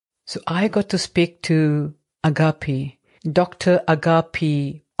So I got to speak to Agapi. Dr.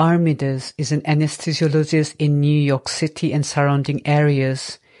 Agapi Armidas is an anesthesiologist in New York City and surrounding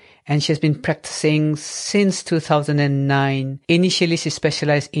areas, and she has been practicing since 2009. Initially, she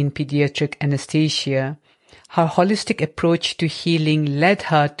specialized in pediatric anesthesia. Her holistic approach to healing led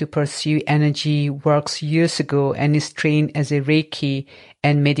her to pursue energy works years ago and is trained as a Reiki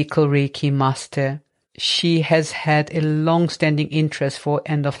and medical Reiki master. She has had a long-standing interest for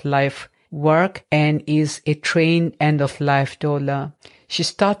end-of-life work and is a trained end-of-life doula. She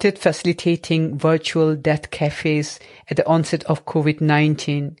started facilitating virtual death cafes at the onset of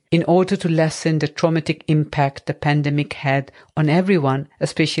COVID-19 in order to lessen the traumatic impact the pandemic had on everyone,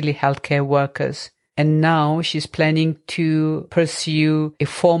 especially healthcare workers. And now she's planning to pursue a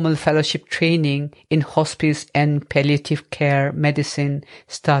formal fellowship training in hospice and palliative care medicine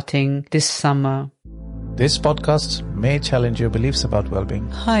starting this summer. This podcast may challenge your beliefs about well-being.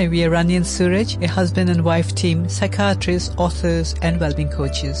 Hi, we are Rani and Suraj, a husband and wife team, psychiatrists, authors, and well-being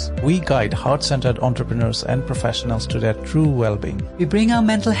coaches. We guide heart-centered entrepreneurs and professionals to their true well-being. We bring our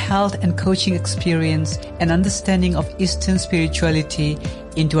mental health and coaching experience and understanding of Eastern spirituality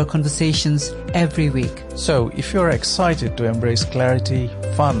into our conversations every week. So, if you're excited to embrace clarity,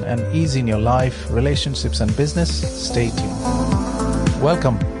 fun, and ease in your life, relationships, and business, stay tuned.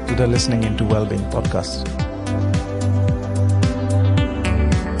 Welcome to the Listening into Wellbeing podcast.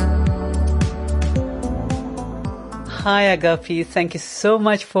 Hi, Agapi. Thank you so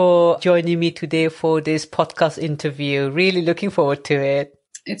much for joining me today for this podcast interview. Really looking forward to it.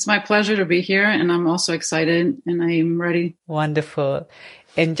 It's my pleasure to be here, and I'm also excited, and I'm ready. Wonderful.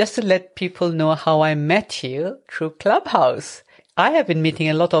 And just to let people know how I met you through Clubhouse. I have been meeting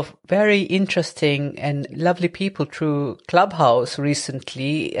a lot of very interesting and lovely people through Clubhouse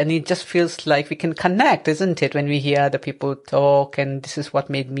recently, and it just feels like we can connect, isn't it, when we hear other people talk, and this is what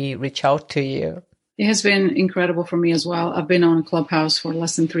made me reach out to you. It has been incredible for me as well. I've been on Clubhouse for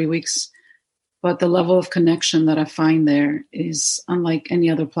less than 3 weeks, but the level of connection that I find there is unlike any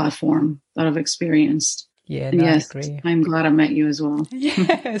other platform that I've experienced. Yeah, no, yes, I agree. I'm glad I met you as well.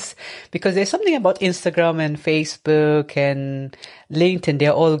 Yes, because there's something about Instagram and Facebook and LinkedIn,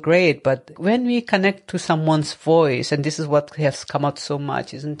 they're all great. But when we connect to someone's voice, and this is what has come out so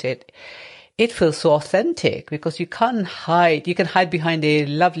much, isn't it? It feels so authentic because you can't hide. You can hide behind a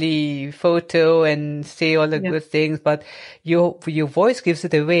lovely photo and say all the good things, but your voice gives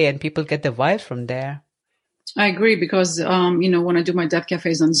it away and people get the vibes from there. I agree because, when I do my death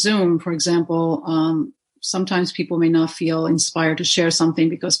cafes on Zoom, for example, sometimes people may not feel inspired to share something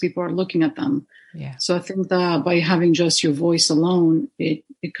because people are looking at them. Yeah. So I think that by having just your voice alone, it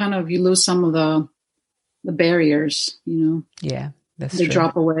kind of, you lose some of the barriers, Yeah, that's they true.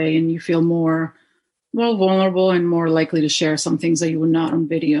 drop away and you feel more vulnerable and more likely to share some things that you would not on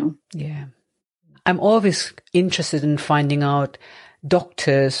video. Yeah. I'm always interested in finding out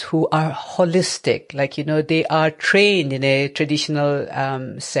doctors who are holistic, they are trained in a traditional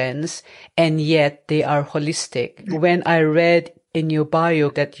sense, and yet they are holistic. When I read in your bio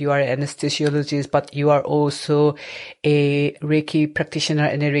that you are an anesthesiologist, but you are also a Reiki practitioner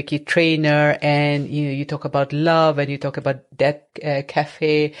and a Reiki trainer, and you talk about love and you talk about that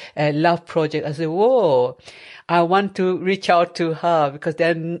cafe love project. I said, whoa, I want to reach out to her because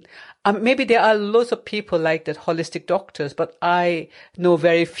then maybe there are lots of people like that, holistic doctors, but I know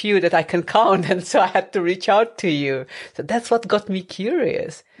very few that I can count. And so I had to reach out to you. So that's what got me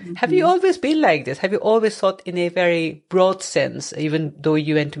curious. Mm-hmm. Have you always been like this? Have you always thought in a very broad sense, even though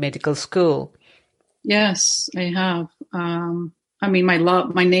you went to medical school? Yes, I have.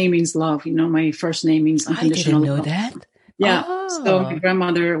 My name means love. My first name means unconditional love. I didn't know that. Yeah. Oh. So my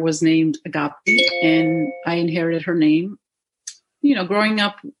grandmother was named Agapi, and I inherited her name. Growing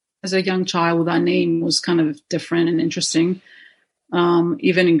up as a young child with that name was kind of different and interesting.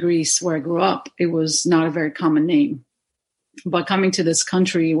 Even in Greece, where I grew up, it was not a very common name. But coming to this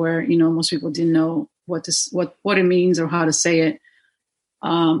country where, most people didn't know what it means or how to say it.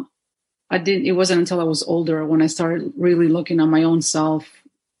 It wasn't until I was older when I started really looking at my own self,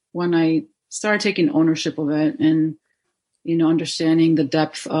 when I started taking ownership of it and, understanding the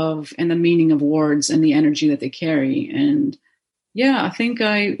depth of and the meaning of words and the energy that they carry. And yeah, I think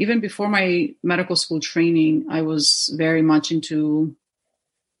even before my medical school training, I was very much into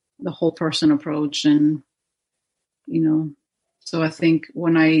the whole person approach. And, so I think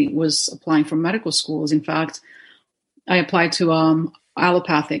when I was applying for medical schools, in fact, I applied to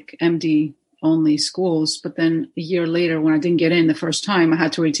allopathic MD only schools. But then a year later, when I didn't get in the first time, I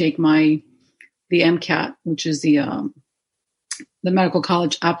had to retake the MCAT, which is the medical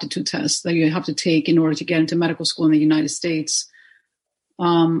college aptitude test that you have to take in order to get into medical school in the United States.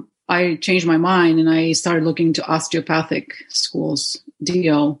 I changed my mind and I started looking to osteopathic schools,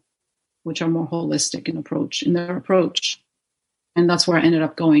 DO, which are more holistic in their approach. And that's where I ended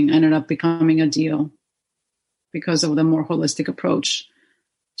up going. I ended up becoming a DO because of the more holistic approach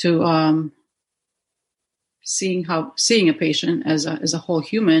to seeing a patient as a whole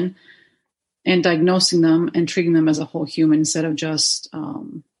human and diagnosing them and treating them as a whole human instead of just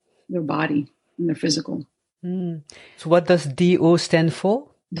their body and their physical. So what does DO stand for?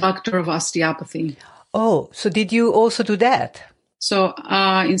 Doctor of Osteopathy. Oh, so did you also do that? So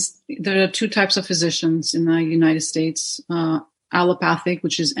there are two types of physicians in the United States, allopathic,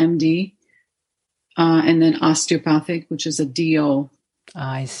 which is MD, and then osteopathic, which is a DO.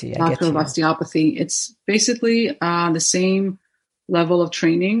 I see. Doctor of Osteopathy. It's basically the same level of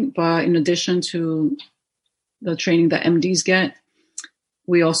training, but in addition to the training that MDs get,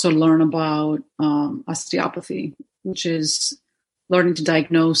 we also learn about osteopathy, which is learning to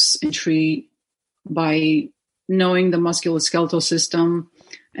diagnose and treat by knowing the musculoskeletal system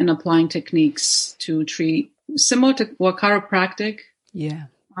and applying techniques to treat, similar to what chiropractic. Yeah.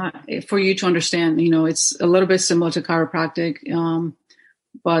 For you to understand, it's a little bit similar to chiropractic,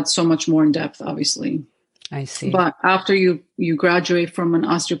 but so much more in depth, obviously. I see. But after you graduate from an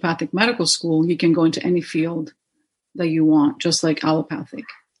osteopathic medical school, you can go into any field that you want, just like allopathic.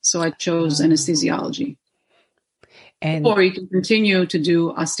 So I chose anesthesiology. Or you can continue to do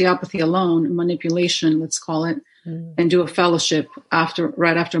osteopathy alone, manipulation, let's call it, and do a fellowship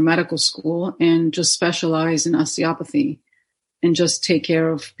right after medical school and just specialize in osteopathy and just take care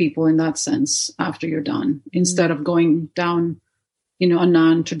of people in that sense after you're done, instead of going down, a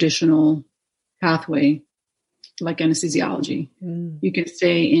non-traditional pathway like anesthesiology. You can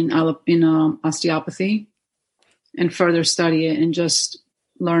stay in osteopathy and further study it and just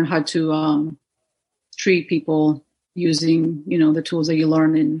learn how to treat people using, the tools that you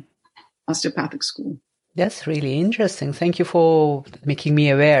learn in osteopathic school. That's really interesting. Thank you for making me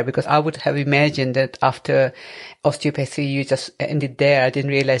aware, because I would have imagined that after osteopathy, you just ended there. I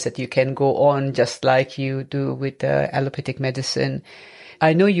didn't realize that you can go on just like you do with allopathic medicine.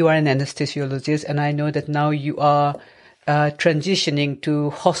 I know you are an anesthesiologist, and I know that now you are transitioning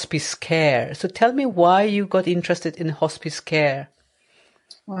to hospice care. So tell me why you got interested in hospice care.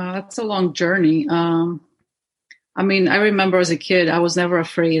 Well, that's a long journey. I remember as a kid, I was never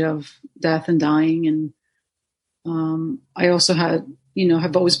afraid of death and dying. And I also had,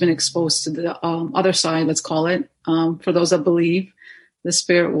 have always been exposed to the other side, let's call it, for those that believe, the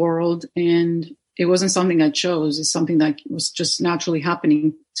spirit world. And it wasn't something I chose. It's something that was just naturally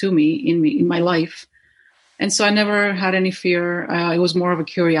happening to me in my life. And so I never had any fear. It was more of a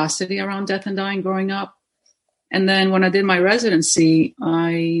curiosity around death and dying growing up. And then when I did my residency,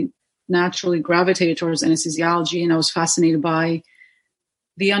 I naturally gravitated towards anesthesiology, and I was fascinated by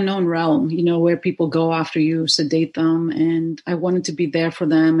the unknown realm, where people go after you sedate them. And I wanted to be there for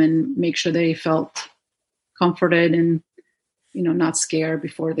them and make sure they felt comforted and, not scared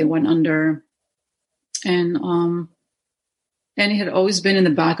before they went under. And it had always been in the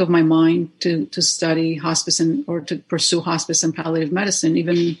back of my mind to study hospice or to pursue hospice and palliative medicine,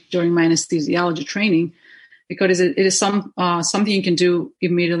 even during my anesthesiology training, because it is something you can do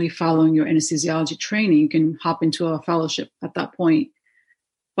immediately following your anesthesiology training. You can hop into a fellowship at that point.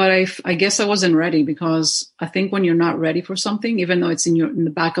 But I guess I wasn't ready, because I think when you're not ready for something, even though it's in the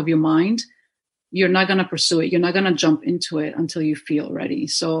back of your mind, you're not going to pursue it. You're not going to jump into it until you feel ready.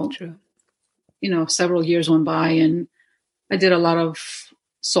 So, True. Several years went by, and I did a lot of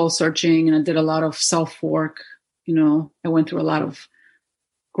soul searching, and I did a lot of self work. I went through a lot of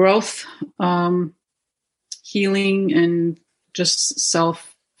growth, healing, and just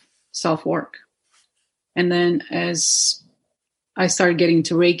self work. And then as I started getting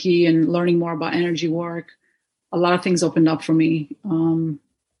into Reiki and learning more about energy work, a lot of things opened up for me.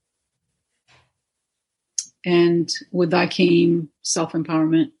 And with that came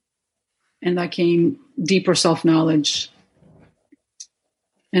self-empowerment, and that came deeper self-knowledge.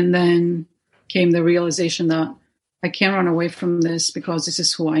 And then came the realization that I can't run away from this, because this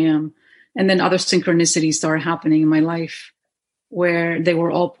is who I am. And then other synchronicities started happening in my life, where they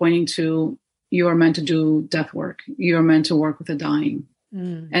were all pointing to, you are meant to do death work. You are meant to work with the dying.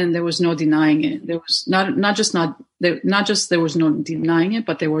 And there was no denying it. There was not just there was no denying it,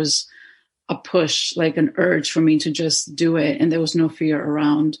 but there was a push, like an urge for me to just do it. And there was no fear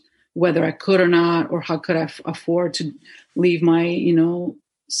around whether I could or not, or how could I afford to leave my,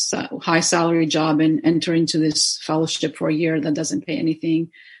 high salary job and enter into this fellowship for a year that doesn't pay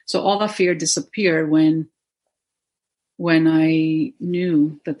anything. So all that fear disappeared when I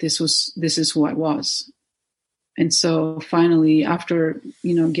knew that this is who I was. And so finally, after,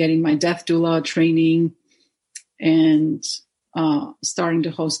 getting my death doula training and starting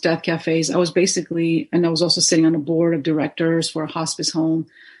to host death cafes, I was also sitting on a board of directors for a hospice home.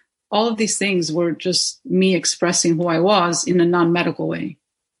 All of these things were just me expressing who I was in a non-medical way,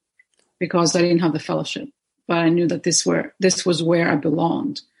 because I didn't have the fellowship, but I knew that this was where I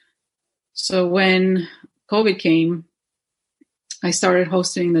belonged. So when COVID came, I started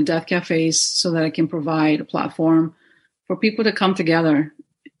hosting the death cafes so that I can provide a platform for people to come together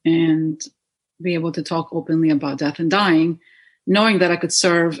and be able to talk openly about death and dying, knowing that I could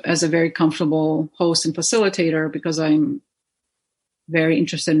serve as a very comfortable host and facilitator, because I'm very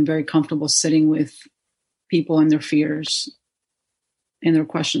interested and very comfortable sitting with people and their fears and their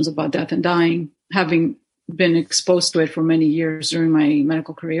questions about death and dying, having been exposed to it for many years during my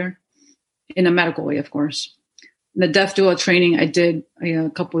medical career, in a medical way, of course. The death doula training I did a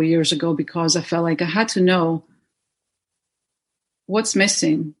couple of years ago because I felt like I had to know what's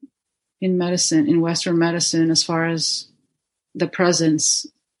missing in medicine, in Western medicine, as far as the presence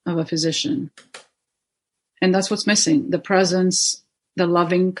of a physician. And that's what's missing: the presence, the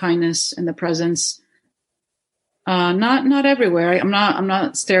loving kindness, and the presence. Not everywhere. I'm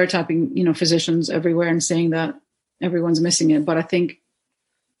not stereotyping, physicians everywhere and saying that everyone's missing it, but I think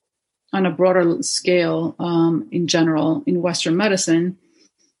on a broader scale, in general, in Western medicine,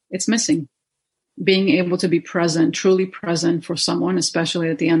 it's missing. Being able to be present, truly present for someone, especially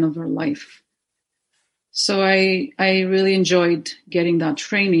at the end of their life. So I really enjoyed getting that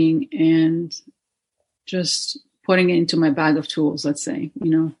training and just putting it into my bag of tools, let's say,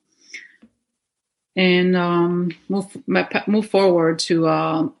 and move forward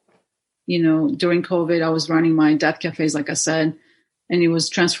to, during COVID, I was running my death cafes, like I said, and it was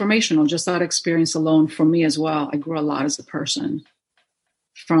transformational. Just that experience alone for me as well. I grew a lot as a person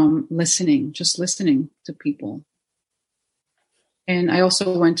from just listening to people. And I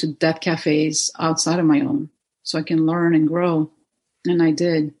also went to death cafes outside of my own so I can learn and grow. And I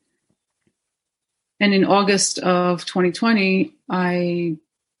did. And in August of 2020, I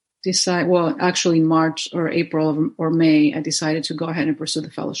decided, actually in March or April or May, I decided to go ahead and pursue the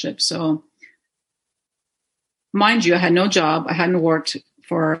fellowship. So mind you, I had no job. I hadn't worked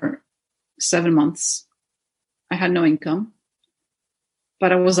for 7 months. I had no income,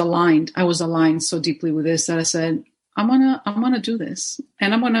 but I was aligned. I was aligned so deeply with this that I said, I'm gonna do this,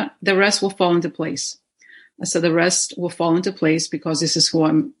 and the rest will fall into place. I said the rest will fall into place because this is who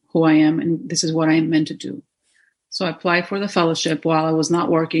I am, and this is what I am meant to do. So I applied for the fellowship while I was not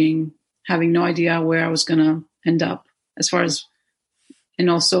working, having no idea where I was gonna end up as far as, and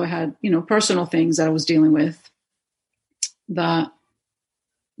also I had, personal things that I was dealing with that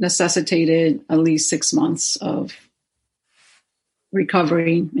necessitated at least 6 months of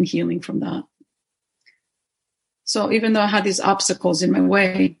recovery and healing from that. So even though I had these obstacles in my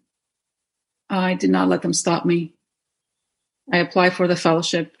way, I did not let them stop me. I applied for the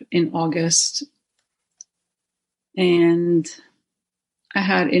fellowship in August, and I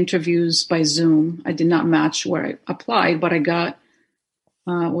had interviews by Zoom. I did not match where I applied, but I got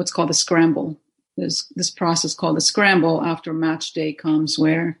what's called a scramble. There's this process called a scramble after match day comes,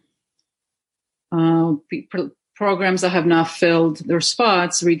 where programs that have not filled their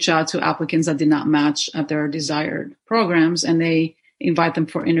spots reach out to applicants that did not match at their desired programs, and they invite them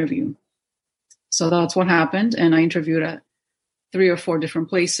for interview. So that's what happened. And I interviewed at 3 or 4 different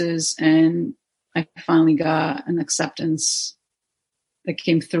places, and I finally got an acceptance that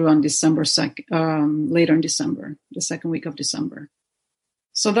came through on December 2nd, later in December, the second week of December.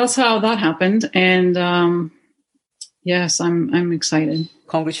 So that's how that happened. And yes, I'm excited.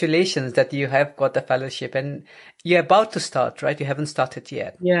 Congratulations that you have got the fellowship, and you're about to start, right? You haven't started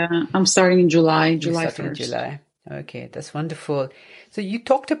yet. Yeah, I'm starting in July 1st. In July. Okay, that's wonderful. So you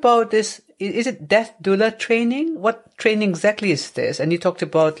talked about this. Is it death doula training? What training exactly is this? And you talked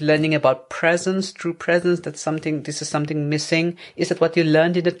about learning about presence, true presence. This is something missing. Is that what you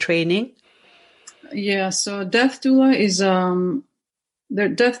learned in the training? Yeah. So death doula is,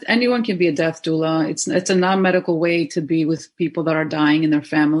 anyone can be a death doula. It's a non-medical way to be with people that are dying and their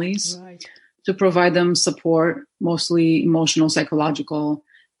families, right, to provide them support, mostly emotional, psychological.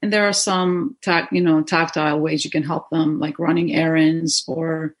 And there are some tactile ways you can help them, like running errands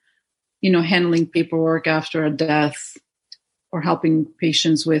or, handling paperwork after a death, or helping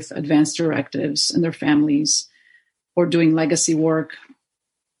patients with advanced directives and their families, or doing legacy work.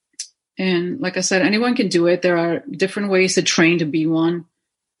 And like I said, anyone can do it. There are different ways to train to be one.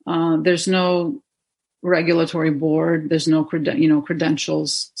 There's no regulatory board. There's no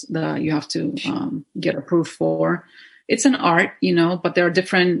credentials that you have to get approved for. It's an art, but there are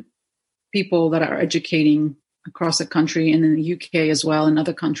different people that are educating across the country and in the UK as well, and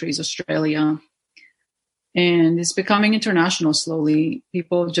other countries, Australia. And it's becoming international slowly.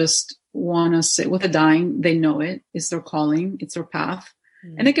 People just want to sit with the dying. They know it. It's their calling. It's their path.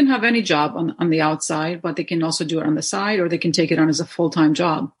 And they can have any job on the outside, but they can also do it on the side, or they can take it on as a full-time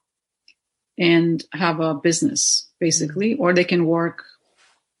job and have a business, basically. Or they can work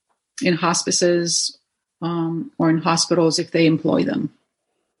in hospices or in hospitals if they employ them.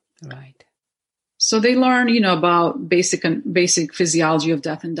 Right. So they learn, about basic physiology of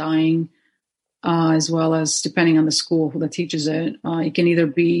death and dying, as well as, depending on the school that teaches it. It can either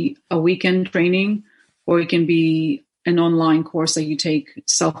be a weekend training, or it can be an online course that you take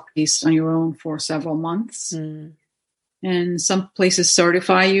self-paced on your own for several months. And some places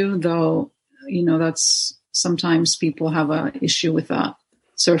certify you, though, that's sometimes people have an issue with that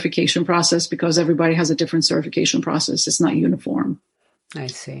certification process because everybody has a different certification process. It's not uniform. I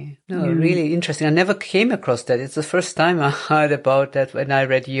see. No, really interesting. I never came across that. It's the first time I heard about that when I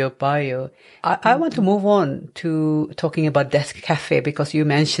read your bio. I want to move on to talking about Death Cafe, because you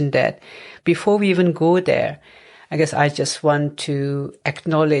mentioned that. Before we even go there, I guess I just want to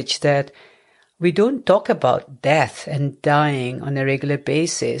acknowledge that we don't talk about death and dying on a regular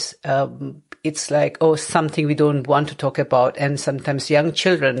basis. It's like, something we don't want to talk about. And sometimes young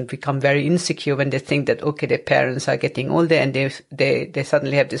children become very insecure when they think that, okay, their parents are getting older, and they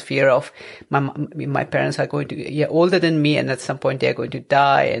suddenly have this fear of my parents are going to be older than me, and at some point they're going to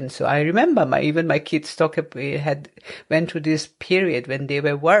die. And so I remember my kids went through this period when they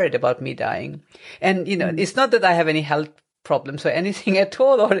were worried about me dying. And, it's not that I have any health problems or anything at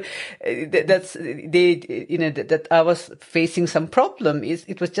all, or that I was facing some problem.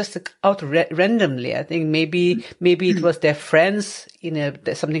 It was just out randomly. I think maybe it was their friends,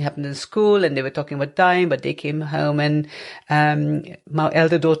 something happened in school and they were talking about dying, but they came home, and my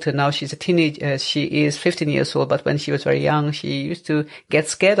elder daughter, now she's a teenager, she is 15 years old, but when she was very young, she used to get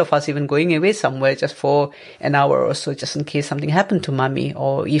scared of us even going away somewhere just for an hour or so, just in case something happened to mommy,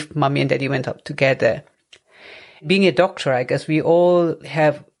 or if mommy and daddy went out together. Being a doctor, I guess we all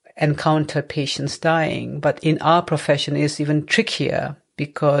have encountered patients dying, but in our profession it's even trickier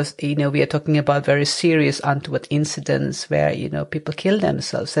because, we are talking about very serious untoward incidents where, people kill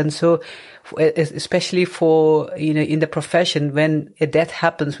themselves. And so, especially for, in the profession, when a death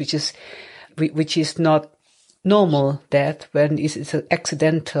happens, which is not normal death, when it's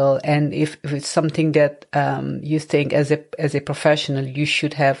accidental, and if it's something that you think as a professional you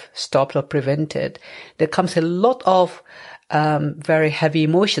should have stopped or prevented, there comes a lot of very heavy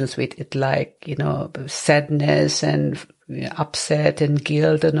emotions with it, like sadness and upset and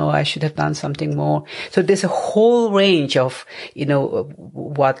guilt, and I should have done something more. So there's a whole range of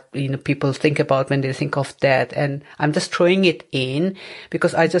what people think about when they think of death, and I'm just throwing it in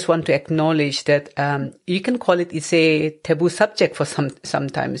because I just want to acknowledge that you can call it's a taboo subject for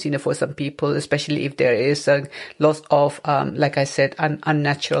sometimes for some people, especially if there is a loss of like I said,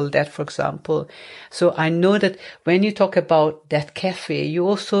 unnatural death, for example. So I know that when you talk about Death Cafe, you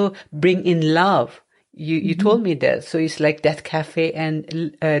also bring in love. You told me that. So it's like Death Cafe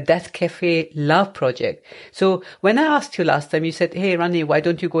and Death Cafe Love Project. So when I asked you last time, you said, hey, Rani, why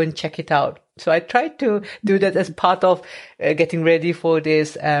don't you go and check it out? So I tried to do that as part of getting ready for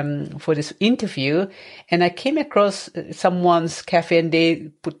this interview. And I came across someone's cafe, and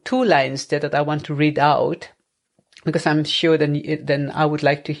they put 2 lines there that I want to read out, because I'm sure then I would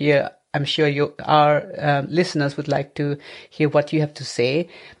like to hear. I'm sure our listeners would like to hear what you have to say.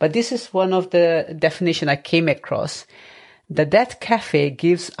 But this is one of the definition I came across. The Death Cafe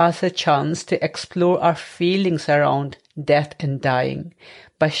gives us a chance to explore our feelings around death and dying.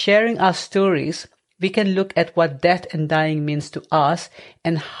 By sharing our stories, we can look at what death and dying means to us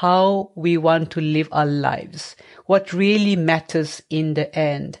and how we want to live our lives, what really matters in the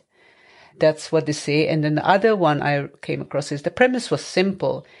end. That's what they say. And then the other one I came across is the premise was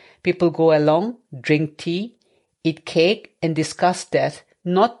simple. People go along, drink tea, eat cake, and discuss death,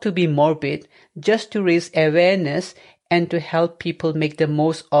 not to be morbid, just to raise awareness and to help people make the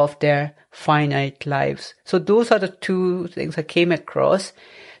most of their finite lives. So those are the 2 things I came across.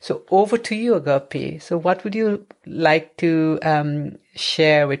 So over to you, Agape. So what would you like to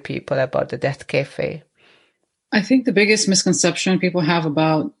share with people about the Death Cafe? I think the biggest misconception people have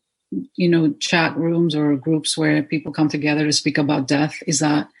about, chat rooms or groups where people come together to speak about death is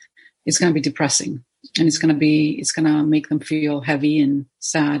that it's going to be depressing, and it's going to make them feel heavy and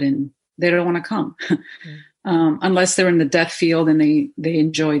sad, and they don't want to come unless they're in the death field and they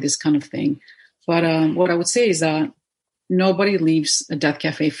enjoy this kind of thing. But what I would say is that nobody leaves a Death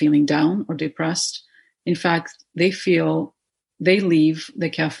Cafe feeling down or depressed. In fact, they leave the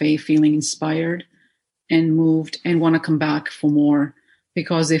cafe feeling inspired and moved and want to come back for more,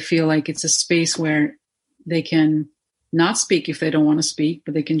 because they feel like it's a space where they can not speak if they don't want to speak,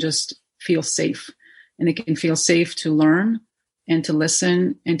 but they can just feel safe. And they can feel safe to learn and to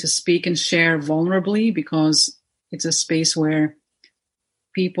listen and to speak and share vulnerably, because it's a space where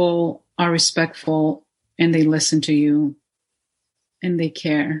people are respectful and they listen to you and they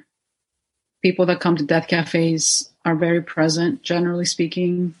care. People that come to death cafes are very present, generally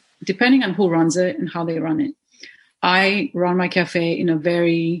speaking, depending on who runs it and how they run it. I run my cafe in a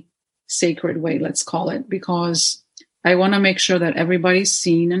very sacred way, let's call it, because I want to make sure that everybody's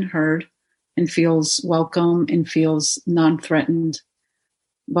seen and heard and feels welcome and feels non-threatened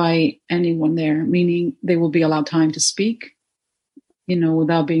by anyone there, meaning they will be allowed time to speak,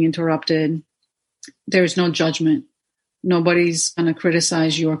 without being interrupted. There's no judgment. Nobody's going to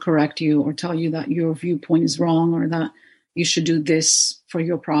criticize you or correct you or tell you that your viewpoint is wrong or that you should do this for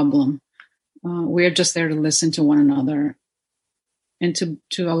your problem. We're just there to listen to one another and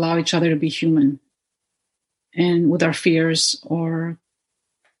to allow each other to be human, and with our fears or,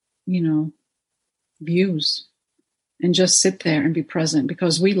 views, and just sit there and be present,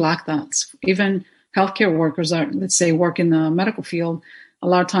 because we lack that. Even healthcare workers are, let's say, work in the medical field. A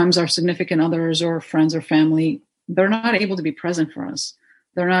lot of times our significant others or friends or family, they're not able to be present for us.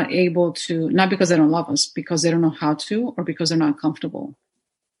 They're not able to, not because they don't love us, because they don't know how to, or because they're not comfortable.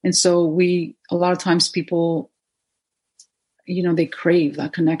 And so a lot of times people, they crave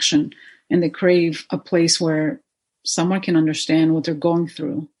that connection, and they crave a place where someone can understand what they're going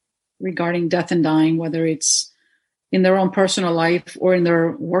through regarding death and dying, whether it's in their own personal life or in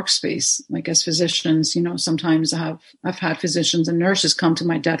their workspace. Like as physicians, sometimes I've had physicians and nurses come to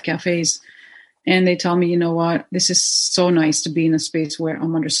my death cafes, and they tell me, you know what, this is so nice to be in a space where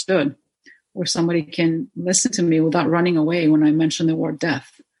I'm understood, where somebody can listen to me without running away when I mention the word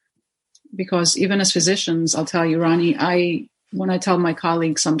death. Because even as physicians, I'll tell you, Ronnie, when I tell my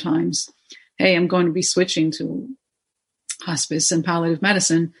colleagues sometimes, hey, I'm going to be switching to hospice and palliative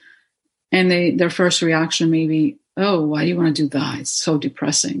medicine, and their first reaction may be, oh, why do you want to do that? It's so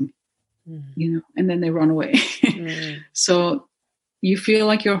depressing, and then they run away. So you feel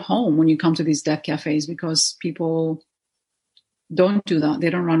like you're home when you come to these death cafes, because people don't do that. They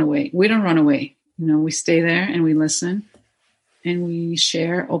don't run away. We don't run away. We stay there and we listen and we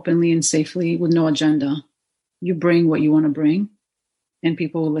share openly and safely with no agenda. You bring what you want to bring, and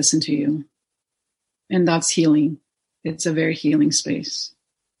people will listen to you. And that's healing. It's a very healing space.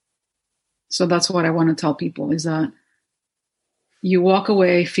 So that's what I want to tell people, is that you walk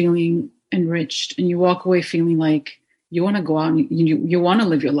away feeling enriched, and you walk away feeling like you want to go out and you want to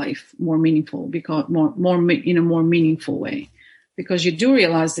live your life more meaningful, because more in a more meaningful way, because you do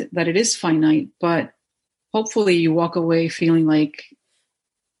realize that it is finite, but hopefully you walk away feeling like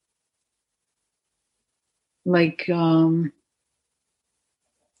your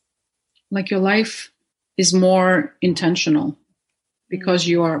life is more intentional, because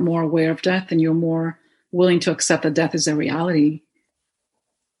you are more aware of death and you're more willing to accept that death is a reality.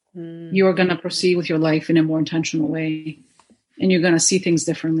 You are going to proceed with your life in a more intentional way, and you're going to see things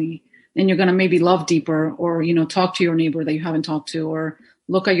differently, and you're going to maybe love deeper, or, talk to your neighbor that you haven't talked to, or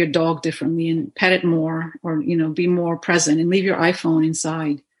look at your dog differently and pet it more, or, be more present and leave your iPhone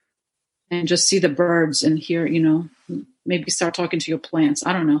inside and just see the birds and hear, maybe start talking to your plants.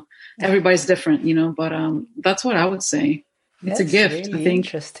 I don't know. Everybody's different, but that's what I would say. It's a gift, really I think.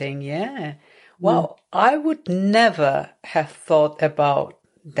 Interesting, yeah. Well, I would never have thought about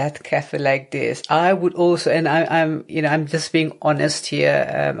that cafe like this. I would also, and I'm just being honest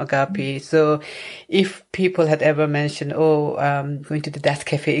here, Agape. So if people had ever mentioned, going to the Death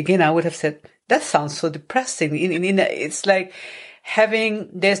Cafe again, I would have said, that sounds so depressing. It's like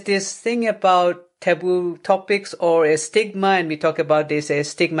there's this thing about taboo topics or a stigma, and we talk about this as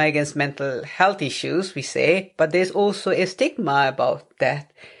stigma against mental health issues, we say, but there's also a stigma about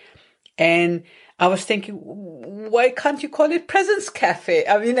that. And I was thinking, why can't you call it Presence Cafe?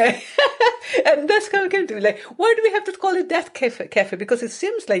 I mean, and that's kind of came to me, like, why do we have to call it Death Cafe? Because it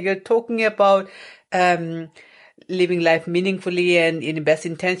seems like you're talking about living life meaningfully and in the best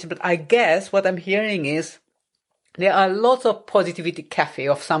intention. But I guess what I'm hearing is there are lots of positivity cafe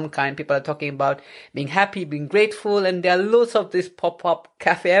of some kind. People are talking about being happy, being grateful, and there are lots of this pop-up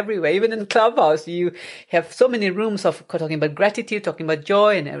cafe everywhere. Even in Clubhouse, you have so many rooms of talking about gratitude, talking about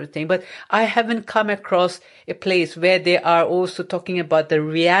joy and everything. But I haven't come across a place where they are also talking about the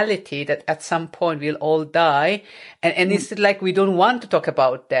reality that at some point we'll all die. And it's like we don't want to talk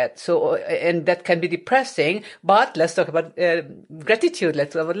about that. So, and that can be depressing, but let's talk about gratitude.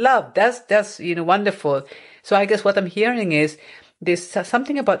 Let's talk about love. That's wonderful. So I guess what I'm hearing is there's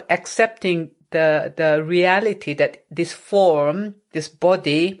something about accepting the reality that this form, this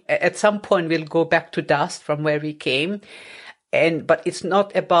body, at some point will go back to dust from where we came. But it's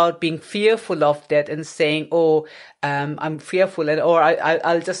not about being fearful of that and saying, I'm fearful, or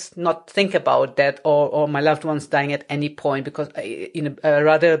I'll just not think about that, or my loved one's dying at any point, because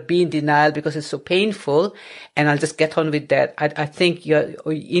rather be in denial because it's so painful, and I'll just get on with that. I think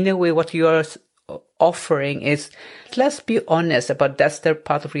in a way, what you're offering is, let's be honest about that's the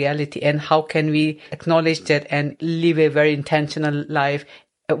part of reality, and how can we acknowledge that and live a very intentional life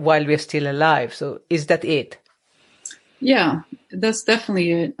while we're still alive. So is that it? Yeah, that's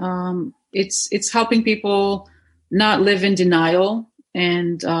definitely it. It's helping people not live in denial,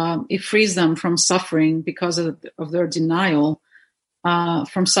 and it frees them from suffering because of their denial,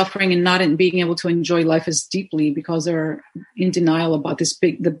 from suffering and not being able to enjoy life as deeply because they're in denial about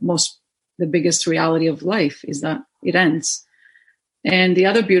the biggest reality of life is that it ends. And the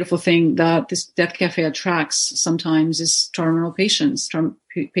other beautiful thing that this Death Cafe attracts sometimes is terminal patients,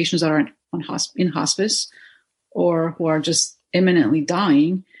 patients that are in hospice, or who are just imminently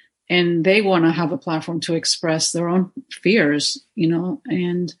dying, and they want to have a platform to express their own fears,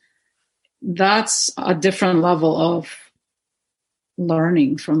 and that's a different level of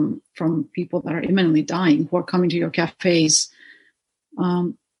learning from people that are imminently dying who are coming to your cafes.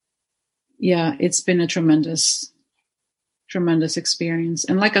 It's been a tremendous experience.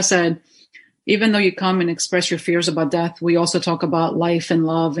 And like I said, even though you come and express your fears about death, we also talk about life and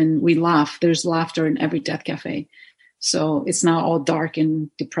love, and we laugh. There's laughter in every Death Cafe. So it's not all dark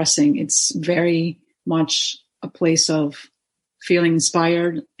and depressing. It's very much a place of feeling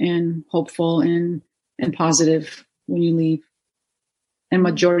inspired and hopeful and positive when you leave. And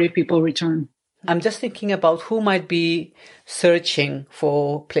majority of people return. I'm just thinking about who might be searching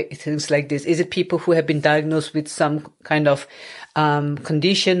for things like this. Is it people who have been diagnosed with some kind of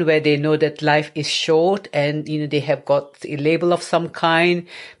condition where they know that life is short, and they have got a label of some kind?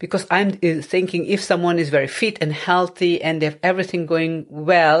 Because I'm thinking, if someone is very fit and healthy and they have everything going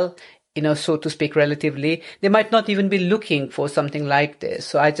well, so to speak, relatively, they might not even be looking for something like this.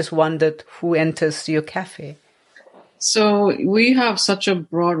 So I just wondered who enters your cafe. So we have such a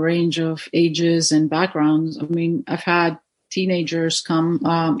broad range of ages and backgrounds. I mean, I've had teenagers come,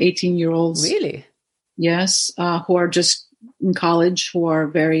 18-year-olds. Really? Yes, who are just in college, who are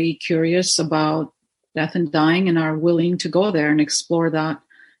very curious about death and dying and are willing to go there and explore that,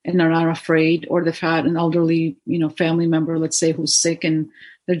 and they're not afraid. Or they've had an elderly, family member, let's say, who's sick, and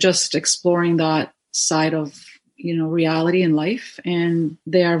they're just exploring that side of, reality and life. And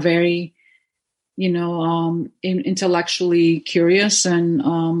they are very intellectually curious,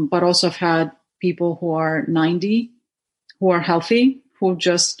 and but also have had people who are 90, who are healthy, who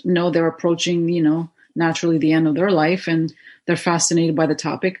just know they're approaching, naturally the end of their life, and they're fascinated by the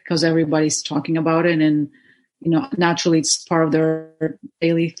topic because everybody's talking about it, and naturally it's part of their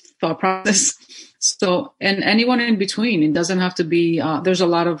daily thought process. So, and anyone in between, it doesn't have to be. There's a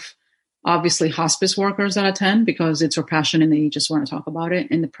lot of obviously hospice workers that attend because it's their passion and they just want to talk about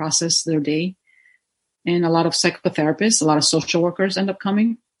it in the process their day. And a lot of psychotherapists, a lot of social workers end up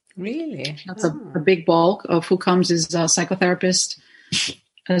coming. Really? That's a big bulk of who comes is psychotherapists,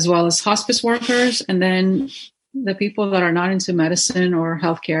 as well as hospice workers. And then the people that are not into medicine or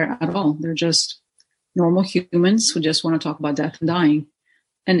healthcare at all. They're just normal humans who just want to talk about death and dying.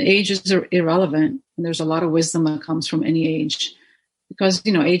 And age is irrelevant. And there's a lot of wisdom that comes from any age. Because,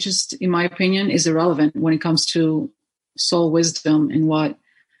 age is, in my opinion, is irrelevant when it comes to soul wisdom and what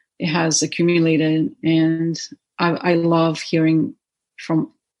it has accumulated. And I love hearing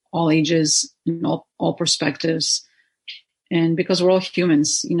from all ages and all perspectives. And because we're all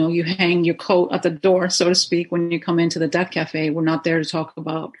humans, you hang your coat at the door, so to speak, when you come into the Death Cafe. We're not there to talk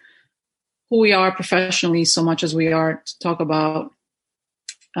about who we are professionally so much as we are to talk about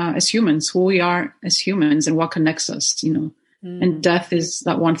as humans, who we are as humans and what connects us, And death is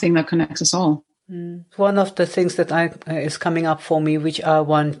that one thing that connects us all. One of the things that is coming up for me, which I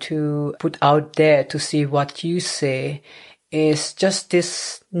want to put out there to see what you say, is just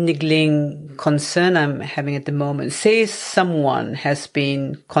this niggling concern I'm having at the moment. Say someone has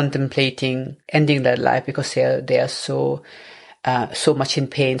been contemplating ending their life because they are so much in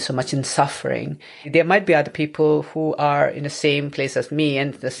pain, so much in suffering. There might be other people who are in the same place as me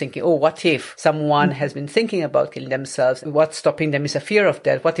and they're thinking, what if someone has been thinking about killing themselves? What's stopping them is a fear of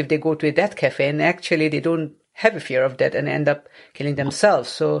death. What if they go to a death cafe and actually they don't have a fear of death and end up killing themselves?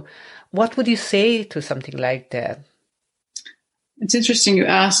 So what would you say to something like that? It's interesting you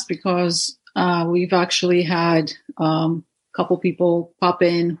asked because we've actually had a couple people pop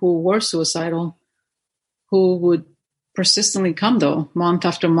in who were suicidal, who would persistently come though, month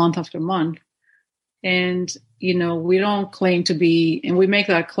after month after month. And, we don't claim to be, and we make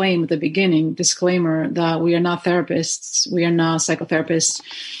that claim at the beginning, disclaimer, that we are not therapists, we are not psychotherapists,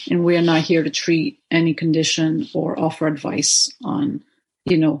 and we are not here to treat any condition or offer advice on,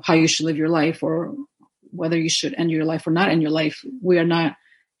 how you should live your life or whether you should end your life or not end your life. We are not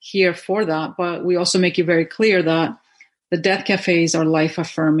here for that, but we also make it very clear that the death cafes are life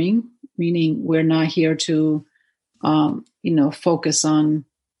affirming, meaning we're not here to, focus on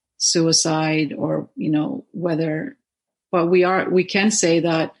suicide or, whether, but we can say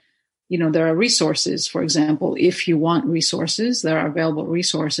that, there are resources. For example, if you want resources, there are available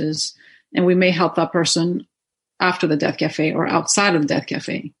resources, and we may help that person after the death cafe or outside of the death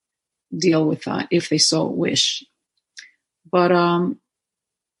cafe deal with that if they so wish. But,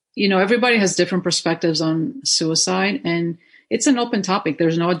 everybody has different perspectives on suicide, and it's an open topic.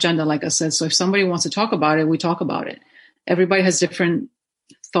 There's no agenda, like I said. So if somebody wants to talk about it, we talk about it. Everybody has different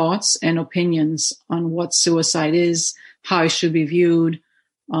thoughts and opinions on what suicide is, how it should be viewed,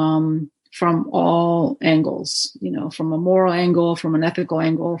 from all angles, from a moral angle, from an ethical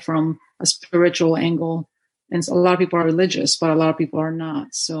angle, from a spiritual angle. And a lot of people are religious, but a lot of people are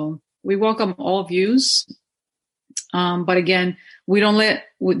not. So we welcome all views. But again, we don't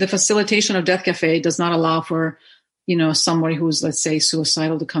the facilitation of Death Cafe does not allow for, somebody who's, let's say,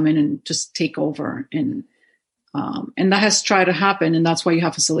 suicidal to come in and just take over. And that has tried to happen. And that's why you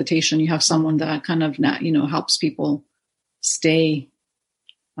have facilitation. You have someone that kind of, helps people stay,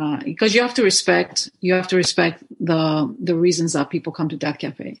 because you have to respect the reasons that people come to Death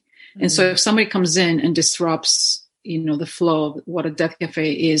Cafe. Mm-hmm. And so if somebody comes in and disrupts, the flow of what a Death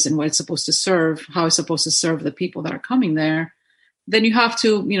Cafe is and what it's supposed to serve, how it's supposed to serve the people that are coming there, then you have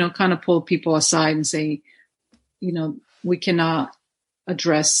to, kind of pull people aside and say, we cannot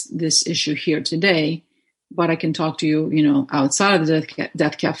address this issue here today, but I can talk to you, outside of the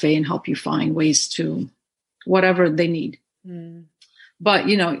Death Cafe and help you find ways to whatever they need. Mm. But,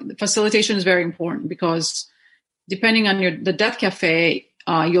 facilitation is very important because depending on the Death Cafe,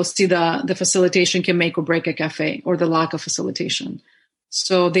 you'll see the facilitation can make or break a cafe or the lack of facilitation.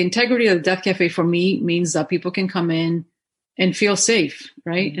 So the integrity of the Death Cafe for me means that people can come in and feel safe,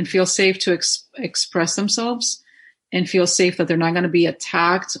 right? Mm-hmm. And feel safe to express themselves and feel safe that they're not going to be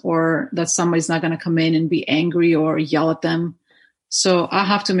attacked or that somebody's not going to come in and be angry or yell at them. So I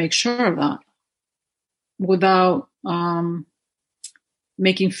have to make sure of that without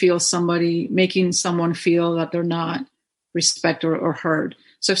making someone feel that they're not respected or heard.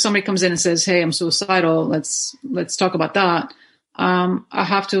 So if somebody comes in and says, "Hey, I'm suicidal. Let's talk about that." I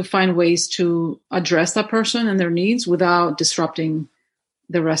have to find ways to address that person and their needs without disrupting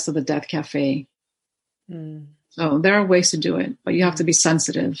the rest of the Death Cafe. Mm. So there are ways to do it, but you have to be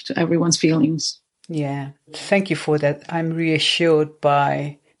sensitive to everyone's feelings. Yeah. Thank you for that. I'm reassured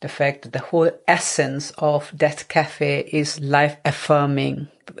by the fact that the whole essence of Death Cafe is life affirming,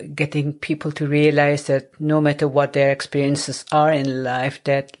 getting people to realize that no matter what their experiences are in life,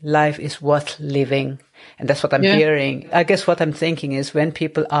 that life is worth living. And that's what I'm hearing. I guess what I'm thinking is when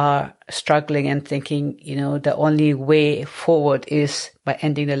people are struggling and thinking, the only way forward is by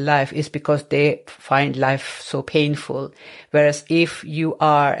ending their life is because they find life so painful. Whereas if you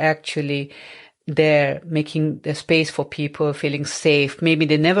are actually there making the space for people feeling safe, maybe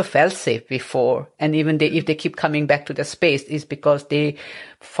they never felt safe before. And even if they keep coming back to the space, is because they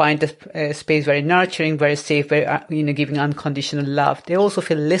find the space very nurturing, very safe, very, giving unconditional love. They also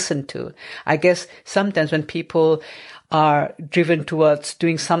feel listened to. I guess sometimes when people are driven towards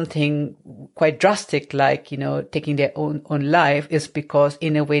doing something quite drastic, like, taking their own life, is because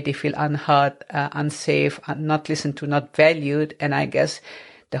in a way they feel unheard, unsafe, not listened to, not valued. And I guess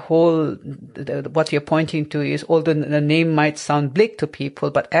what you're pointing to is, although the name might sound bleak to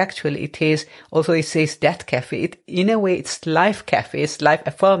people, but actually it says Death Cafe. In a way, it's life cafe, it's life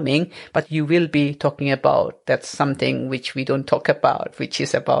affirming, but you will be talking about that's something which we don't talk about, which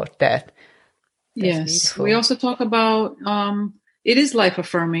is about death. Yes. Beautiful. We also talk about, it is life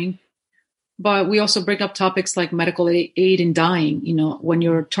affirming, but we also bring up topics like medical aid in dying, when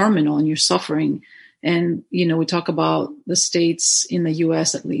you're terminal and you're suffering. And, we talk about the states in the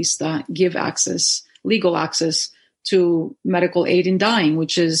U.S., at least, that give legal access to medical aid in dying,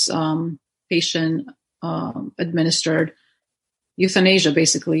 which is patient administered euthanasia,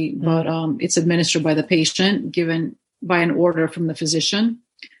 basically. Mm-hmm. But it's administered by the patient, given by an order from the physician,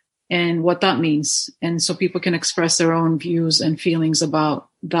 and what that means. And so people can express their own views and feelings about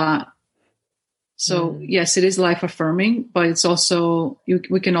that. So, yes, it is life affirming, but it's also,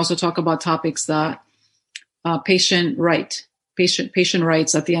 we can also talk about topics that patient rights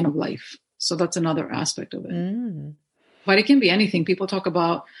at the end of life. So that's another aspect of it. Mm. But it can be anything. People talk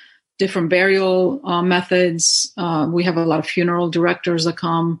about different burial methods. We have a lot of funeral directors that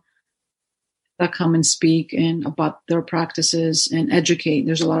come and speak and about their practices and educate.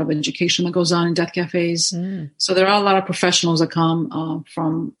 There's a lot of education that goes on in death cafes. So there are a lot of professionals that come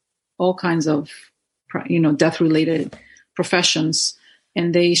from all kinds of, death-related professions,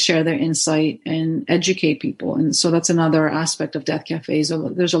 and they share their insight and educate people. And so that's another aspect of death cafes.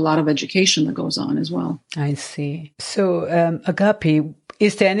 There's a lot of education that goes on as well. I see. So, Agape,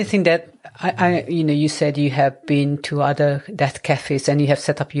 is there anything that you said you have been to other death cafes and you have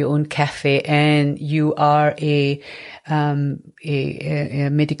set up your own cafe, and you are a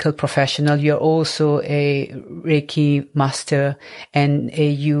medical professional. You're also a Reiki master, and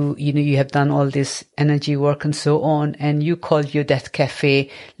you have done all this energy work and so on. And you call your death cafe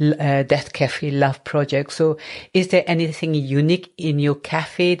Love Project. So, is there anything unique in your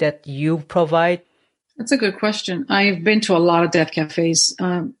cafe that you provide? That's a good question. I've been to a lot of death cafes.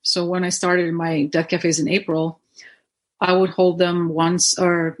 So when I started my death cafes in April, I would hold them once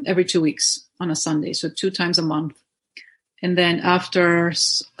or every 2 weeks on a Sunday, so 2 times a month. And then after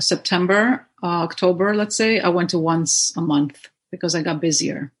September, October, let's say, I went to once a month because I got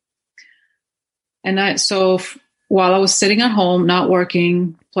busier. And so while I was sitting at home, not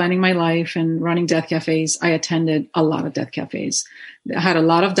working, planning my life and running death cafes, I attended a lot of death cafes. I had a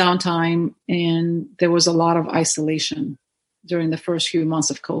lot of downtime, and there was a lot of isolation during the first few months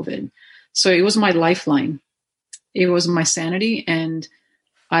of COVID. So it was my lifeline. It was my sanity. And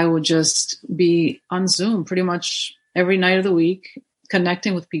I would just be on Zoom pretty much every night of the week,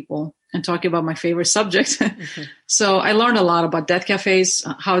 connecting with people and talking about my favorite subject. Mm-hmm. So I learned a lot about death cafes,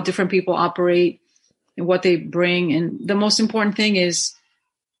 how different people operate and what they bring. And the most important thing is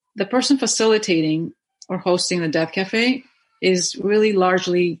the person facilitating or hosting the death cafe is really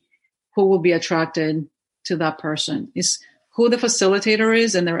largely who will be attracted to that person. Is who the facilitator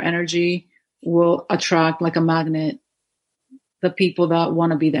is, and their energy will attract like a magnet the people that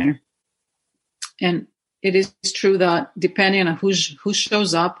want to be there. And it is true that depending on who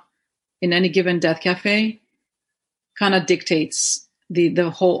shows up in any given death cafe kind of dictates the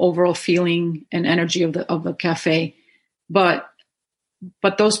whole overall feeling and energy of the cafe. But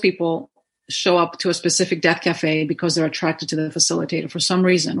those people show up to a specific death cafe because they're attracted to the facilitator for some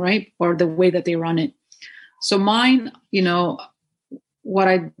reason, right? Or the way that they run it. So mine, what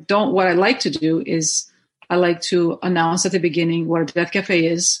I like to do is I like to announce at the beginning what a death cafe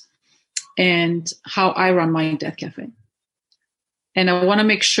is and how I run my death cafe. And I want to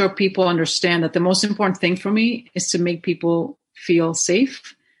make sure people understand that the most important thing for me is to make people feel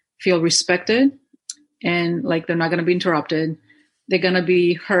safe, feel respected, and like they're not going to be interrupted. They're going to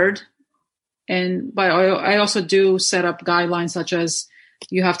be heard. But I also do set up guidelines such as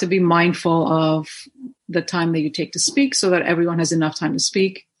you have to be mindful of the time that you take to speak so that everyone has enough time to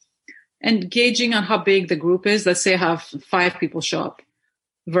speak. And gauging on how big the group is, let's say I have 5 people show up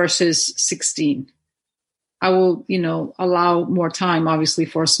versus 16. I will, allow more time, obviously,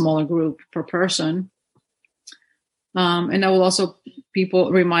 for a smaller group per person. And I will also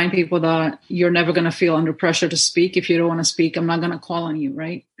remind people that you're never going to feel under pressure to speak. If you don't want to speak, I'm not going to call on you,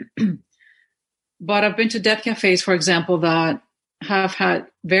 right? But I've been to death cafes, for example, that have had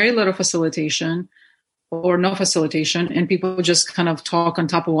very little facilitation or no facilitation, and people just kind of talk on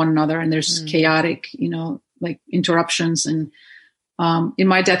top of one another, and there's chaotic, like interruptions. And in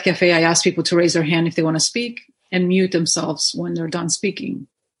my death cafe, I ask people to raise their hand if they want to speak and mute themselves when they're done speaking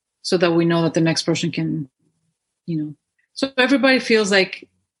so that we know that the next person can, So everybody feels like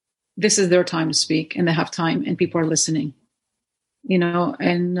this is their time to speak and they have time and people are listening.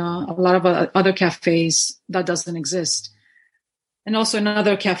 And a lot of other cafes, that doesn't exist. And also in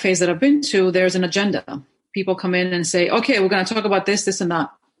other cafes that I've been to, there's an agenda. People come in and say, okay, we're going to talk about this, this, and that.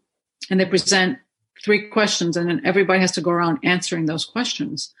 And they present 3 questions, and then everybody has to go around answering those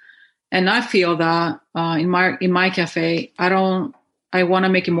questions. And I feel that in my cafe, I want to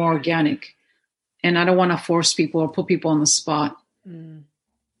make it more organic, and I don't want to force people or put people on the spot.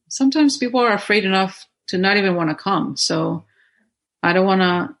 Sometimes people are afraid enough to not even want to come. So I don't want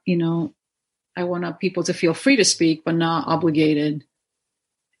to, I want people to feel free to speak, but not obligated.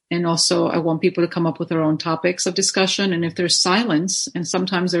 And also I want people to come up with their own topics of discussion. And if there's silence, and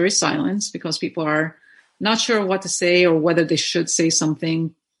sometimes there is silence because people are not sure what to say or whether they should say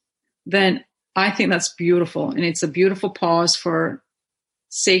something, then I think that's beautiful. And it's a beautiful pause for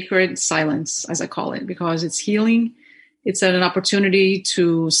sacred silence, as I call it, because it's healing. It's an opportunity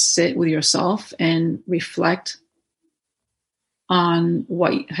to sit with yourself and reflect on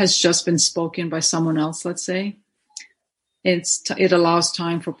what has just been spoken by someone else, let's say. It allows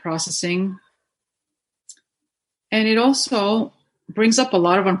time for processing. And it also brings up a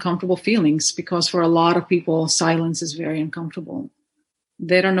lot of uncomfortable feelings, because for a lot of people, silence is very uncomfortable.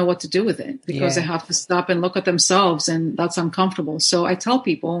 They don't know what to do with it, because they have to stop and look at themselves, and that's uncomfortable. So I tell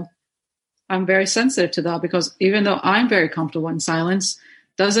people I'm very sensitive to that, because even though I'm very comfortable in silence,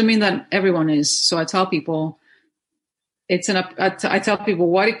 doesn't mean that everyone is. So I tell people I tell people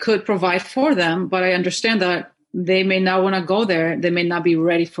what it could provide for them, but I understand that they may not want to go there. They may not be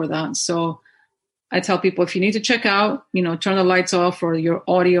ready for that. So I tell people, if you need to check out, turn the lights off or your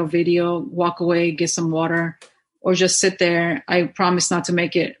audio, video, walk away, get some water, or just sit there. I promise not to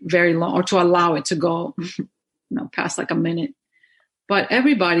make it very long, or to allow it to go, past like a minute. But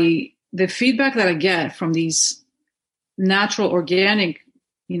everybody, the feedback that I get from these natural, organic,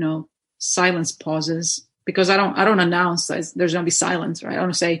 silence pauses, because I don't announce there's going to be silence, right? I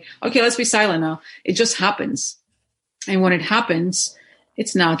don't say, okay, let's be silent now. It just happens. And when it happens,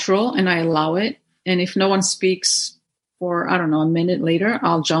 it's natural, and I allow it. And if no one speaks for, a minute later,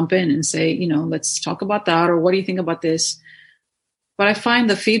 I'll jump in and say, let's talk about that. Or what do you think about this? But I find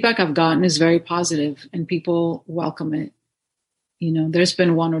the feedback I've gotten is very positive, and people welcome it. There's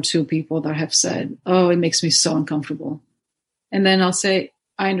been one or two people that have said, oh, it makes me so uncomfortable. And then I'll say,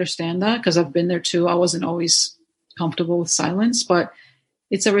 I understand that, because I've been there too. I wasn't always comfortable with silence, but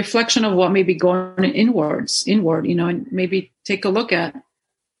it's a reflection of what may be going inward, and maybe take a look at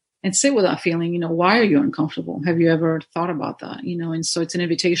and sit with that feeling. Why are you uncomfortable? Have you ever thought about that? And so it's an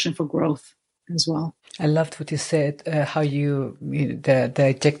invitation for growth as well. I loved what you said, how the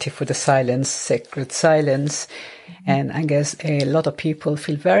adjective for the silence, sacred silence. And I guess a lot of people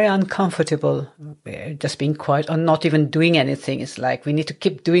feel very uncomfortable just being quiet or not even doing anything. It's like we need to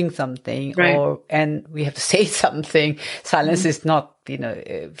keep doing something, right. And we have to say something. Silence is not,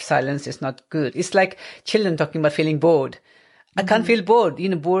 silence is not good. It's like children talking about feeling bored. I can't feel bored.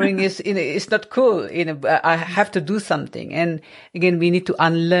 Boring is, it's not cool. I have to do something. And again, we need to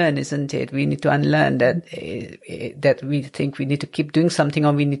unlearn, isn't it? We need to unlearn that we think we need to keep doing something,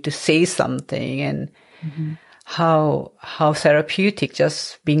 or we need to say something, and how therapeutic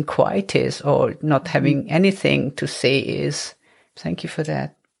just being quiet is, or not having anything to say is. Thank you for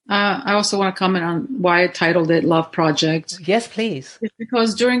that. I also want to comment on why I titled it Love Project. Yes, please. It's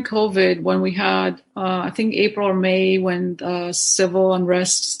because during COVID, when we had, I think April or May, when civil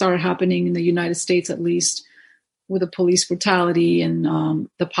unrest started happening in the United States, at least, with the police brutality and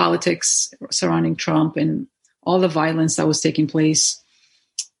the politics surrounding Trump and all the violence that was taking place,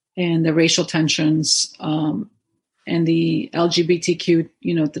 and the racial tensions, and the LGBTQ,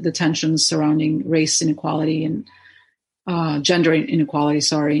 the tensions surrounding race inequality and gender inequality,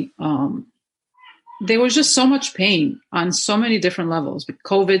 there was just so much pain on so many different levels with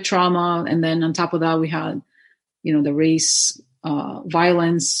COVID trauma. And then on top of that, we had, the race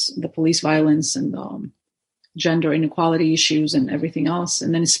violence, the police violence, and gender inequality issues and everything else.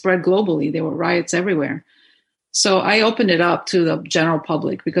 And then it spread globally. There were riots everywhere. So I opened it up to the general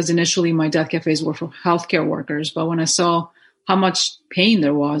public, because initially my death cafes were for healthcare workers. But when I saw how much pain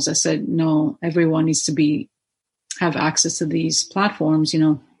there was, I said, no, everyone needs to have access to these platforms,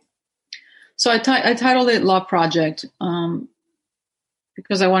 So I titled it Love Project,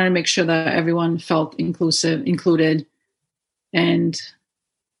 because I wanted to make sure that everyone felt included, and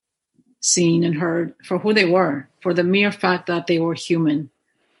seen and heard for who they were, for the mere fact that they were human.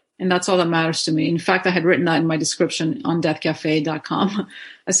 And that's all that matters to me. In fact, I had written that in my description on deathcafe.com.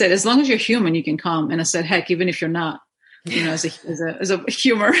 I said, as long as you're human, you can come. And I said, heck, even if you're not, as a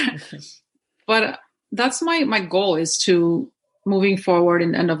humor. But that's my goal, is to, moving forward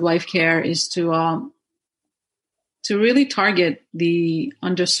in end of life care, is to really target the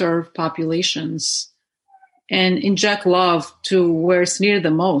underserved populations and inject love to where it's needed the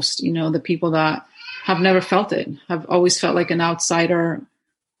most. The people that have never felt it, have always felt like an outsider,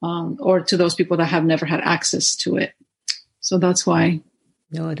 or to those people that have never had access to it. So that's why.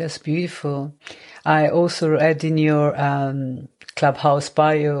 No, that's beautiful. I also read in your Clubhouse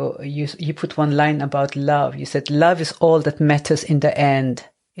bio, you put one line about love. You said, love is all that matters in the end.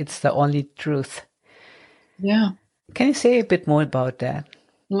 It's the only truth. Yeah. Can you say a bit more about that?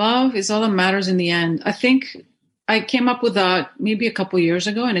 Love is all that matters in the end. I think I came up with that maybe a couple of years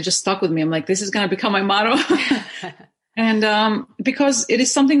ago, and it just stuck with me. I'm like, this is going to become my motto. And because it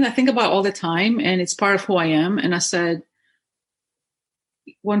is something that I think about all the time, and it's part of who I am. And I said,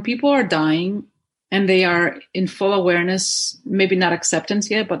 when people are dying and they are in full awareness, maybe not acceptance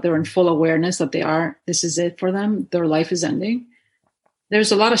yet, but they're in full awareness that this is it for them, their life is ending,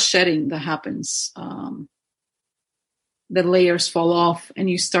 there's a lot of shedding that happens. The layers fall off, and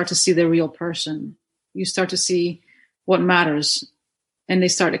you start to see the real person. You start to see what matters, and they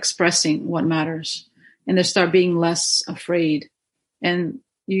start expressing what matters, and they start being less afraid. And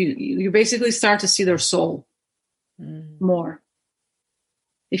you basically start to see their soul more.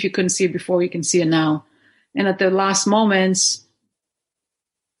 If you couldn't see it before, you can see it now. And at the last moments,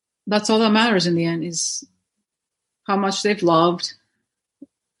 that's all that matters in the end, is how much they've loved,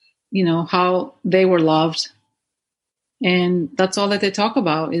 how they were loved. And that's all that they talk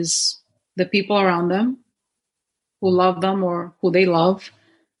about, is the people around them who love them or who they love.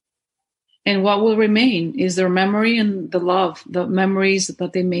 And what will remain is their memory and the love, the memories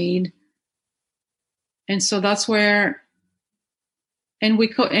that they made. And so that's where, and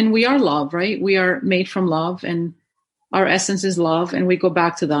we are love, right? We are made from love, and our essence is love, and we go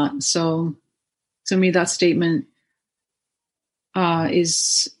back to that. So to me, that statement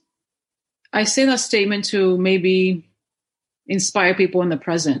is, I say that statement to maybe inspire people in the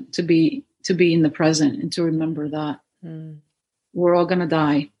present, to be in the present, and to remember that we're all going to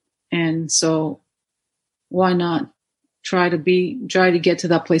die. And so why not try to get to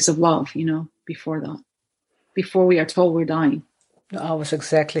that place of love, before we are told we're dying. I was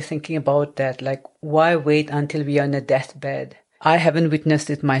exactly thinking about that. Like, why wait until we are on a deathbed? I haven't witnessed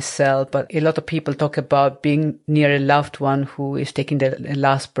it myself, but a lot of people talk about being near a loved one who is taking their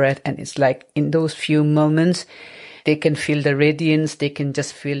last breath. And it's like in those few moments, they can feel the radiance. They can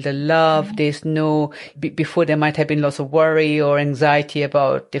just feel the love. There's before there might have been lots of worry or anxiety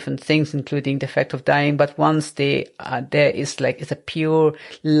about different things, including the fact of dying. But once they are there, it's a pure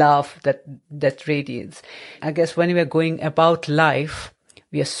love that radiates. I guess when we are going about life,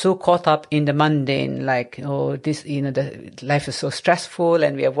 we are so caught up in the mundane, the life is so stressful,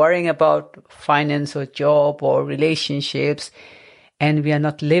 and we are worrying about finance or job or relationships, and we are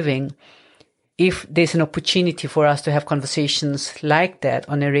not living. If there's an opportunity for us to have conversations like that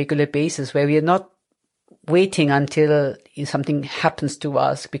on a regular basis, where we are not waiting until something happens to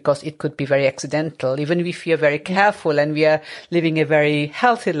us, because it could be very accidental. Even if we are very careful and we are living a very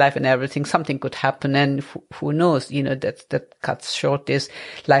healthy life and everything, something could happen, and who knows, that cuts short this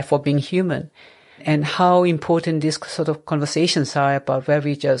life for being human. And how important these sort of conversations are, about where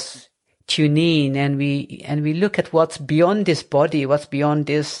we just tune in and we look at what's beyond this body, what's beyond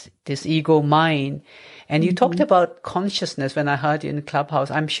this ego mind. And you talked about consciousness when I heard you in the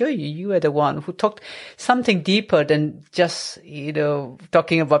Clubhouse. I'm sure you were the one who talked something deeper than just,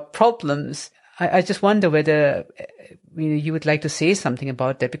 talking about problems. I just wonder whether you would like to say something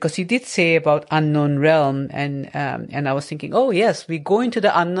about that, because you did say about unknown realm, and I was thinking, oh yes, we go into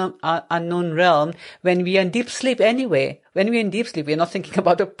the unknown realm when we are in deep sleep anyway. When we're in deep sleep, we're not thinking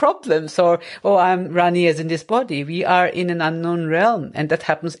about the problems or, oh, I'm Rani as in this body. We are in an unknown realm, and that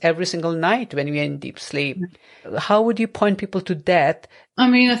happens every single night when we are in deep sleep. How would you point people to that?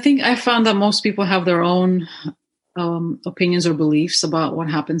 I think I found that most people have their own opinions or beliefs about what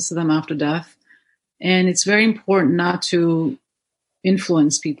happens to them after death. And it's very important not to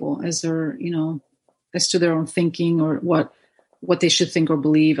influence people as to their own thinking or what they should think or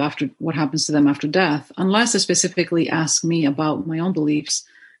believe after what happens to them after death, unless they specifically ask me about my own beliefs.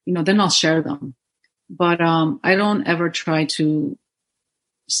 Then I'll share them. But I don't ever try to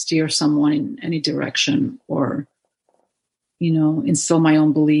steer someone in any direction or, instill my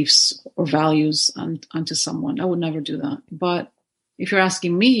own beliefs or values onto someone. I would never do that. But if you're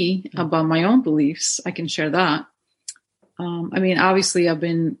asking me about my own beliefs, I can share that. Obviously, I've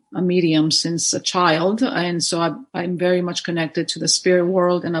been a medium since a child, and so I'm very much connected to the spirit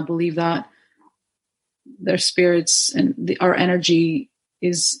world, and I believe that their spirits and our energy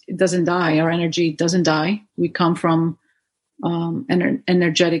doesn't die. Our energy doesn't die. We come from an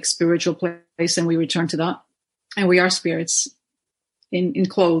energetic, spiritual place, and we return to that. And we are spirits in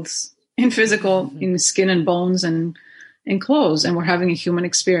clothes, in physical, in skin and bones, and in clothes, and we're having a human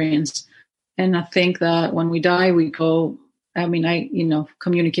experience. And I think that when we die, we go, I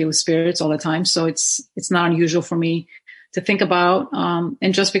communicate with spirits all the time. So it's not unusual for me to think about.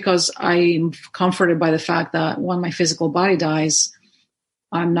 And just because I'm comforted by the fact that when my physical body dies,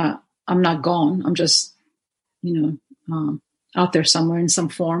 I'm not gone. I'm just, out there somewhere in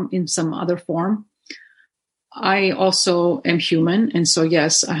some other form. I also am human. And so,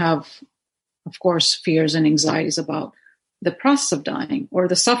 yes, I have, of course, fears and anxieties about the process of dying or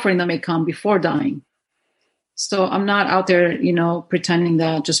the suffering that may come before dying. So I'm not out there, pretending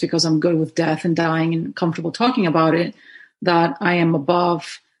that just because I'm good with death and dying and comfortable talking about it, that I am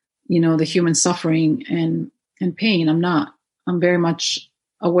above, the human suffering and pain. I'm not. I'm very much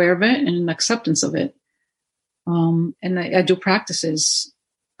aware of it and in acceptance of it. And I do practices.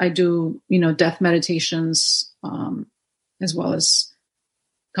 I do, death meditations, as well as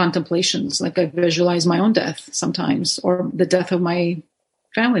contemplations. Like I visualize my own death sometimes, or the death of my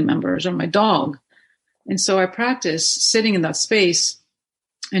family members or my dog. And so I practice sitting in that space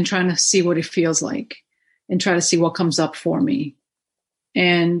and trying to see what it feels like and try to see what comes up for me.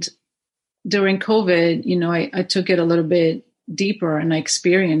 And during COVID, you know, I took it a little bit deeper and I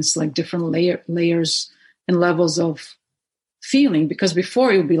experienced like different layers and levels of feeling, because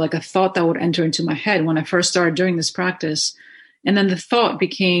before it would be like a thought that would enter into my head when I first started doing this practice. And then the thought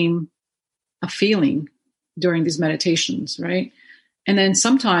became a feeling during these meditations, right? And then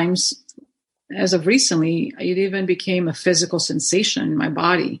sometimes, as of recently, it even became a physical sensation in my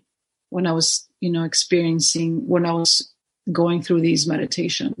body when I was, you know, when I was going through these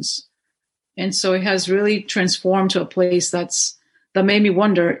meditations. And so it has really transformed to a place that made me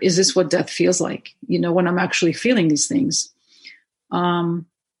wonder, is this what death feels like? You know, when I'm actually feeling these things. And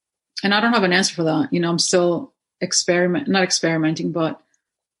I don't have an answer for that. You know, I'm still not experimenting, but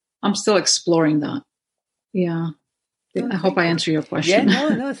I'm still exploring that. Yeah. I hope I answer your question. Yeah,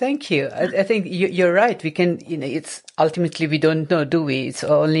 no, thank you. I think you're right. We can, you know, it's ultimately we don't know, do we? It's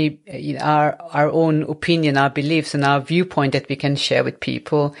only, you know, our own opinion, our beliefs and our viewpoint that we can share with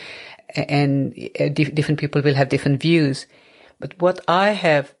people, and different people will have different views. But what I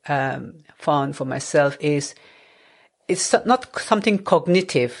have found for myself is it's not something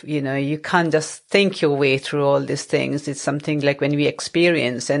cognitive, you know, you can't just think your way through all these things. It's something like when we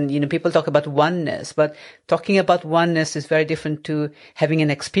experience, and, you know, people talk about oneness, but talking about oneness is very different to having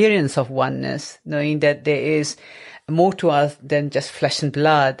an experience of oneness, knowing that there is more to us than just flesh and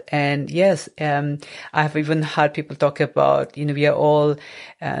blood. And yes, I have even heard people talk about, you know, we are all,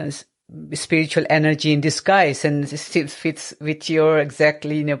 spiritual energy in disguise, and it fits with your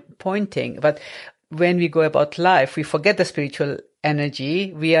exactly, you know, pointing. But when we go about life, we forget the spiritual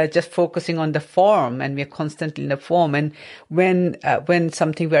energy. We are just focusing on the form, and we are constantly in the form. And when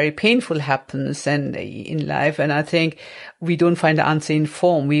something very painful happens and in life, and I think we don't find the answer in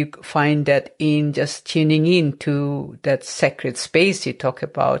form, we find that in just tuning in to that sacred space you talk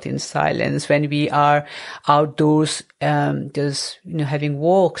about in silence, when we are outdoors, just, you know, having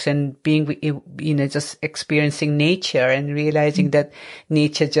walks and being, you know, just experiencing nature and realizing that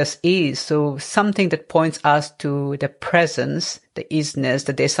nature just is. So something that points us to the presence, the isness,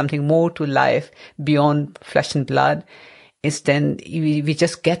 that there's something more to life beyond flesh and blood, is then we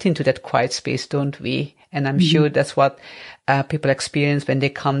just get into that quiet space, don't we? And I'm sure that's what people experience when they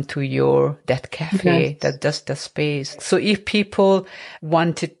come to your Death Cafe, that's the space. So if people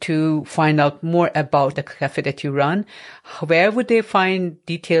wanted to find out more about the cafe that you run, where would they find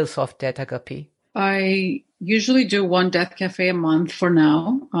details of that, Agapi? I usually do one Death Cafe a month for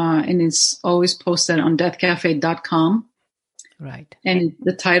now, and it's always posted on deathcafe.com. Right. And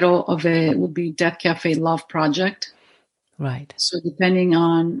the title of it will be Death Cafe Love Project. Right. So depending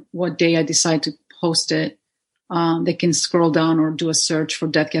on what day I decide to post it, they can scroll down or do a search for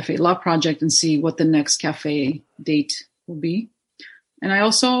Death Cafe Love Project and see what the next cafe date will be. And I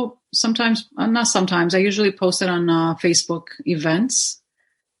also I usually post it on Facebook events,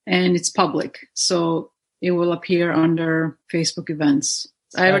 and it's public. So it will appear under Facebook events.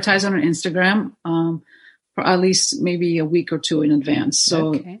 I advertise on Instagram for at least maybe a week or two in advance.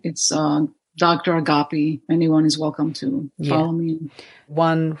 So it's Dr. Agapi. Anyone is welcome to follow me.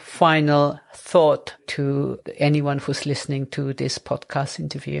 One final thought to anyone who's listening to this podcast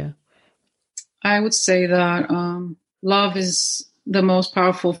interview. I would say that love is the most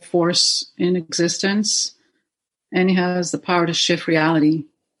powerful force in existence, and it has the power to shift reality.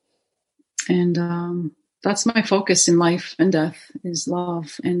 And that's my focus in life and death, is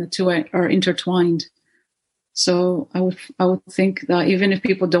love, and the two are intertwined. So I would think that even if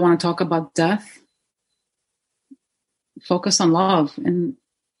people don't want to talk about death, focus on love. And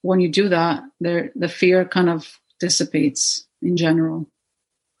when you do that, the fear kind of dissipates in general.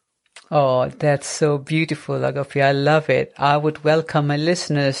 Oh, that's so beautiful, Agapi. I love it. I would welcome my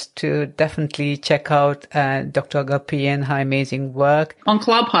listeners to definitely check out Dr. Agapi and her amazing work. On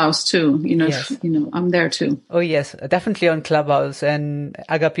Clubhouse too, I'm there too. Oh yes, definitely on Clubhouse. And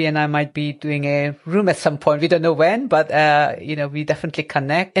Agapi and I might be doing a room at some point. We don't know when, but we definitely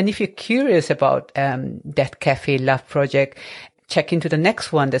connect. And if you're curious about Death Cafe Love Project, check into the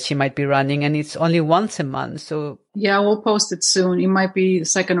next one that she might be running, and it's only once a month. So yeah, we'll post it soon. It might be the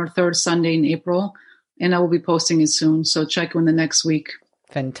second or third Sunday in April, and I will be posting it soon. So check in the next week.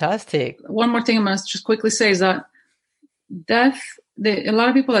 Fantastic. One more thing I'm going to just quickly say is that a lot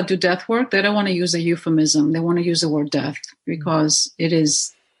of people that do death work, they don't want to use a euphemism. They want to use the word death because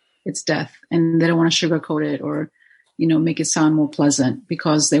it's death, and they don't want to sugarcoat it or, make it sound more pleasant,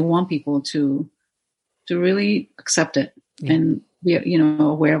 because they want people to really accept it. Yeah. And be,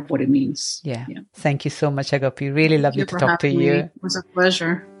 aware of what it means. Yeah. Thank you so much, Agapi. Really lovely to talk to you. It was a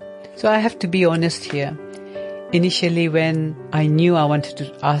pleasure. So I have to be honest here. Initially, when I knew I wanted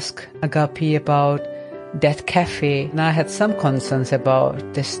to ask Agape about Death Cafe, and I had some concerns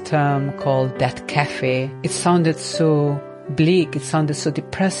about this term called Death Cafe. It sounded so bleak. It sounded so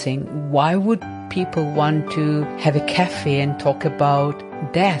depressing. Why would people want to have a cafe and talk about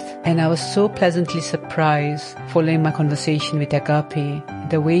death? And I was so pleasantly surprised following my conversation with Agape,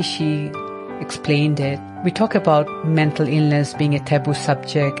 the way she explained it. We talk about mental illness being a taboo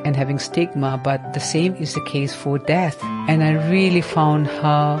subject and having stigma, but the same is the case for death. And I really found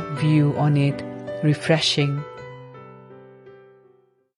her view on it refreshing.